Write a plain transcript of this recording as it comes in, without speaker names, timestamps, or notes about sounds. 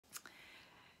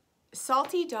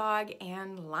salty dog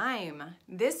and lime.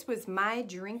 This was my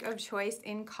drink of choice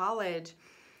in college.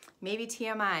 Maybe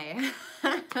TMI.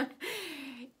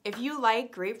 If you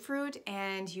like grapefruit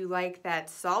and you like that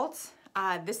salt,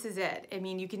 this is it. I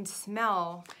mean, you can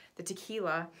smell the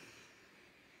tequila.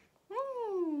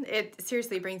 It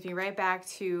seriously brings me right back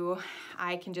to,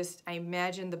 I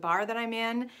imagine the bar that I'm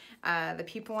in, the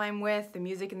people I'm with, the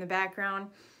music in the background.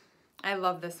 I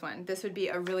love this one. This would be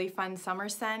a really fun summer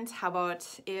scent. How about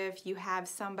if you have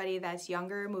somebody that's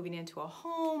younger moving into a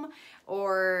home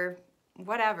or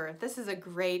whatever. This is a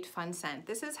great fun scent.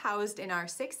 This is housed in our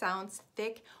 6-ounce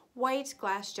thick white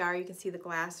glass jar. You can see the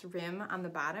glass rim on the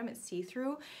bottom. It's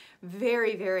see-through.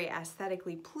 Very, very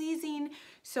aesthetically pleasing.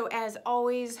 So as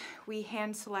always, we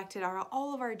hand selected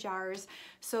all of our jars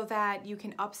so that you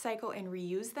can upcycle and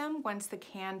reuse them once the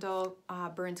candle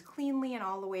burns cleanly and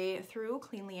all the way through,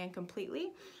 cleanly and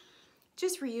completely.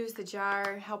 Just reuse the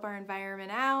jar, help our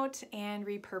environment out, and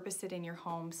repurpose it in your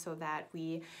home so that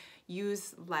we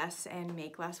use less and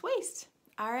make less waste.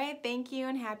 All right, thank you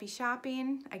and happy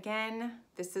shopping. Again,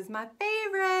 this is my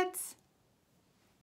favorite.